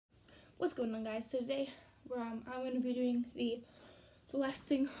What's going on, guys? So today I'm going to be doing the last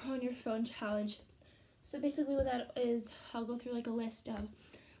thing on your phone challenge. So basically what that is, I'll go through like a list of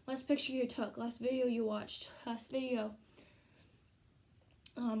last picture you took, last video you watched, last video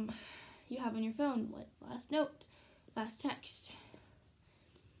you have on your phone, what last note, last text,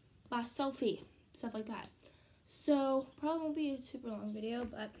 last selfie, stuff like that. So probably won't be a super long video,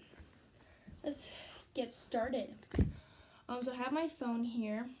 but let's get started. So I have my phone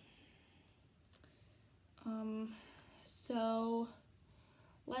here. So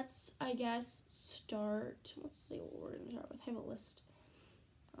let's, I guess, start. Let's see what we're going to start with. I have a list.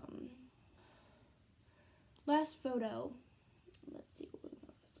 Last photo. Let's see what was my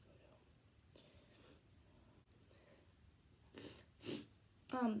last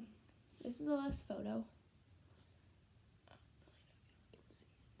photo. This is the last photo.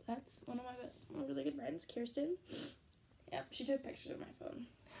 That's one of my really good friends, Kirsten. Yep, she took pictures of my phone.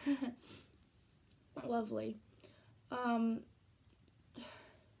 Lovely.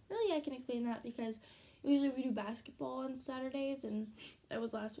 Really, I can explain that because usually we do basketball on Saturdays, and that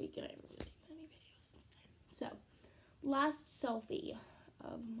was last week, and I didn't really take any videos since then. So, last selfie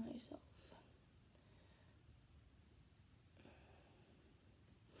of myself.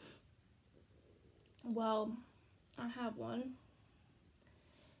 Well, I have one.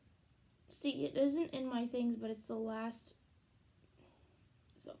 See, it isn't in my things, but it's the last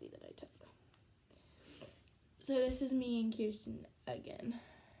selfie that I took. So this is me and Kirsten again.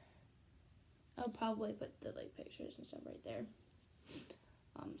 I'll probably put the pictures and stuff right there.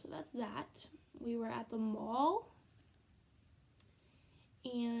 So that's that. We were at the mall,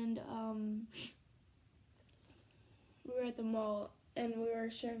 and we were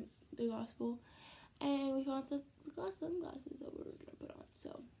sharing the gospel, and we found some sunglasses that we were gonna put on.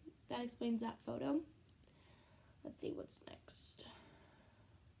 So that explains that photo. Let's see what's next.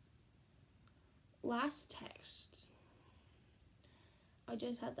 Last text. I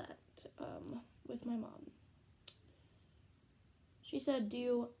just had that with my mom. She said,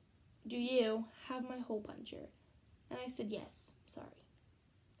 do you have my hole puncher? And I said, yes, sorry.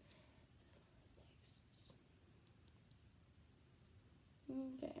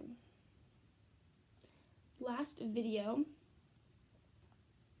 Okay. Last video.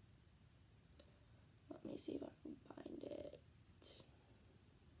 Let me see if I can find it.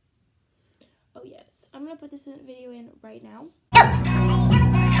 Oh yes, I'm gonna put this video in right now. Go! Oh,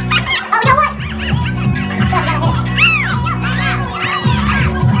 you know what?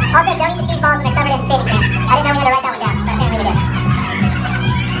 Also, don't eat the cheese balls when they're covered in shaving cream. I didn't know we had to write that one down, but apparently we did.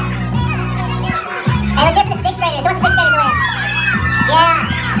 Hey, let's hear for the 6th graders. Who wants the 6th graders to win? Yeah.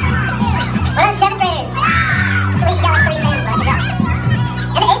 What are the 7th graders? Sweet, you got like 3 fans, but good job.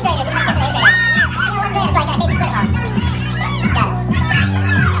 And the 8th graders, you might cheer for the 8th graders. I got 1 fan, it's like I hate this Twitter phone. Got it.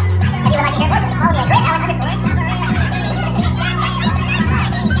 If you would like to hear more, follow me at GritAlan_.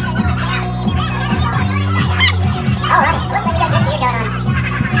 Alright, looks like we got a good beer going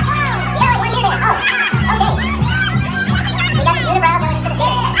on. You got like 1 beer there. Oh, okay. We got the unibrow going into the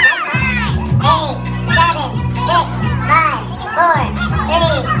beer. Nice. 8, 7, 6, 5, 4, 3,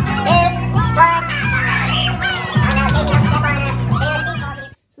 2, 1. I know, Casey, don't step on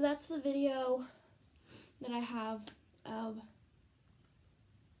it. So that's the video that I have of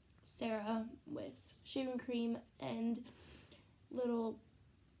Sarah with shaving cream and little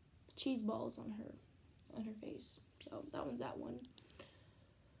cheese balls on her face. So that one's that one.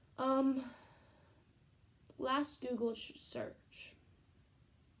 Last Google search.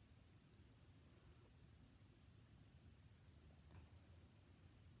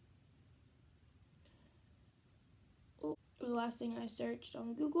 The last thing I searched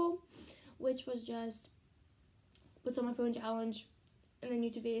on Google, which was just what's on my phone challenge, and then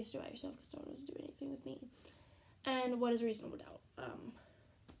YouTube videos do it yourself because no one was doing anything with me. And what is reasonable doubt?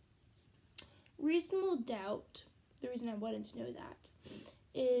 Reasonable doubt, the reason I wanted to know that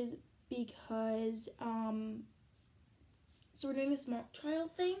is because so we're doing this mock trial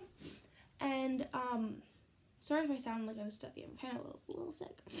thing, and sorry if I sound like I'm stuffy, I'm kind of a little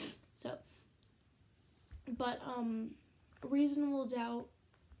sick. So, but reasonable doubt,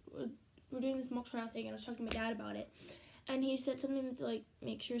 we're doing this mock trial thing, and I was talking to my dad about it, and he said something to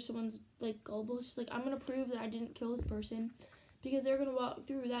make sure someone's gullible. It's just I'm gonna prove that I didn't kill this person because they're gonna walk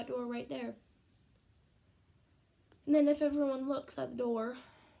through that door right there. And then if everyone looks at the door,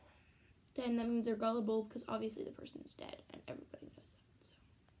 then that means they're gullible because obviously the person is dead and everybody knows that. So,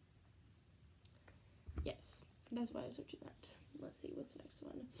 yes, that's why I was searching that. Let's see, what's the next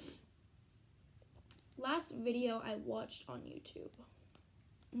one? Last video I watched on YouTube.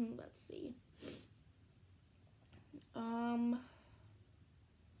 Let's see.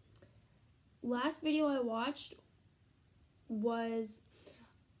 last video I watched was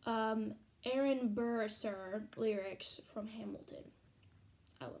Aaron Burr Sir lyrics from Hamilton.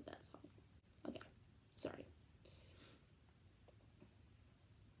 I love that song. Okay, sorry.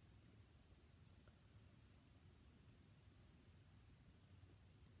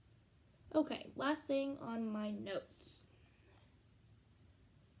 Okay, last thing on my notes.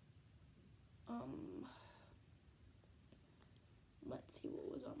 Let's see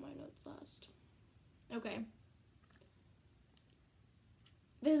what was on my notes last. Okay.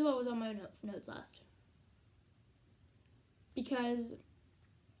 This is what was on my notes last. Because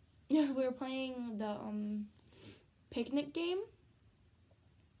we were playing the picnic game.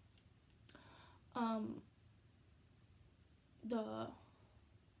 I'm gonna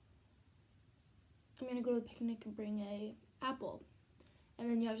go to the picnic and bring a apple, and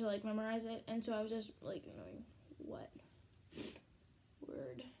then you have to like memorize it. And so I was just like knowing what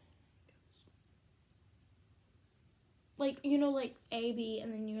word, like, you know, like A, B,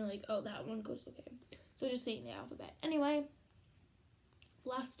 and then you're like, oh, that one goes, okay. So just saying the alphabet. Anyway,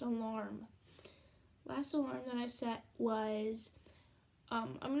 last alarm that I set was,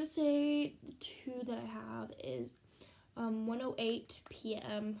 I'm gonna say the two that I have is 1:08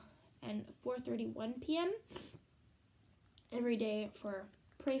 p.m. and 4:31 p.m. every day for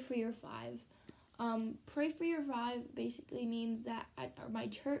Pray for Your Five. Pray for Your Five basically means that at my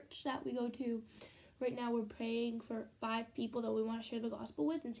church that we go to right now, we're praying for 5 people that we want to share the gospel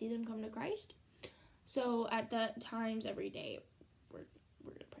with and see them come to Christ. So at that times every day, we're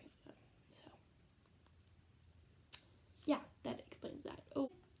gonna pray for them. So yeah, that explains that.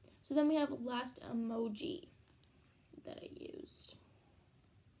 Oh, so then we have last emoji that I used.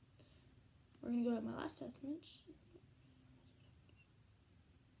 We're gonna go to my last testament.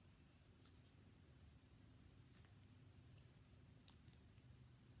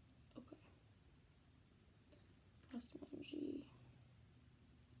 Okay. Last emoji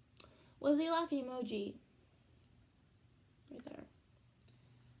was the laughing emoji. Right there.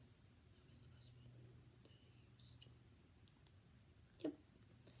 Yep.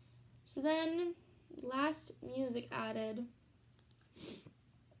 So then, last music added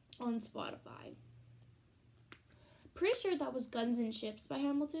on Spotify. Pretty sure that was Guns and Ships by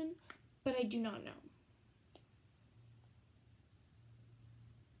Hamilton, but I do not know.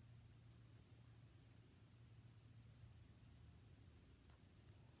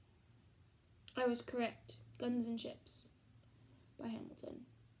 I was correct. Guns and Ships by Hamilton.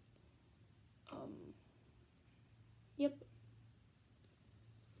 Yep.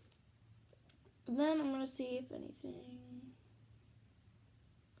 Then I'm gonna see if anything.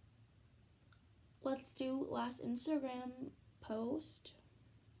 Let's do last Instagram post.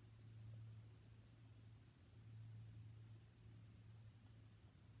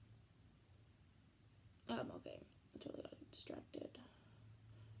 Okay. I totally got distracted.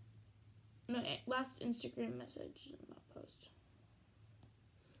 No, last Instagram message, not post,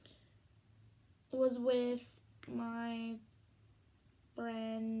 was with my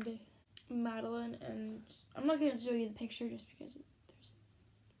friend Madeline, and I'm not gonna show you the picture just because there's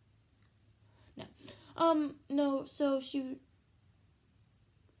no. So she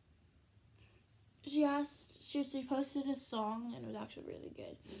posted a song and it was actually really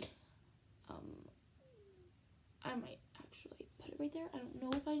good. I might actually put it right there. I don't know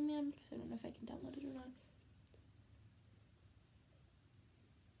if I can because I don't know if I can download it or not.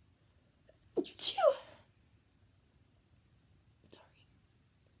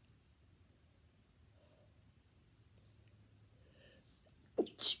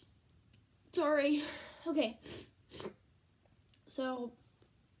 Sorry. Okay. So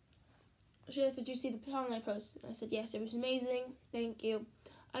she asked, did you see the song I posted? I said, yes, it was amazing. Thank you.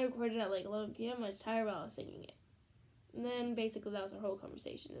 I recorded at like 11 p.m. I was tired while I was singing it. And then basically that was our whole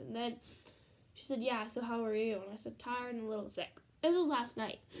conversation. And then she said, yeah, so how are you? And I said, tired and a little sick. This was last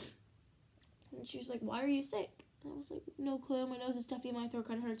night. And she was like, why are you sick? And I was like, no clue. My nose is stuffy and my throat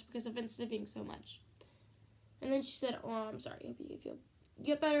kind of hurts because I've been sniffing so much. And then she said, oh, I'm sorry. I hope you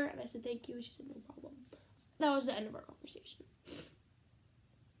get better. And I said, thank you. And she said, no problem. That was the end of our conversation.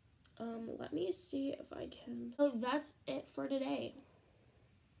 Let me see if I can. Oh, that's it for today.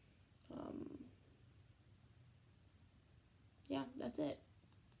 Yeah, that's it.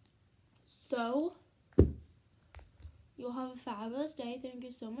 So, you'll have a fabulous day. Thank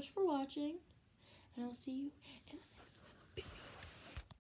you so much for watching. And I'll see you in the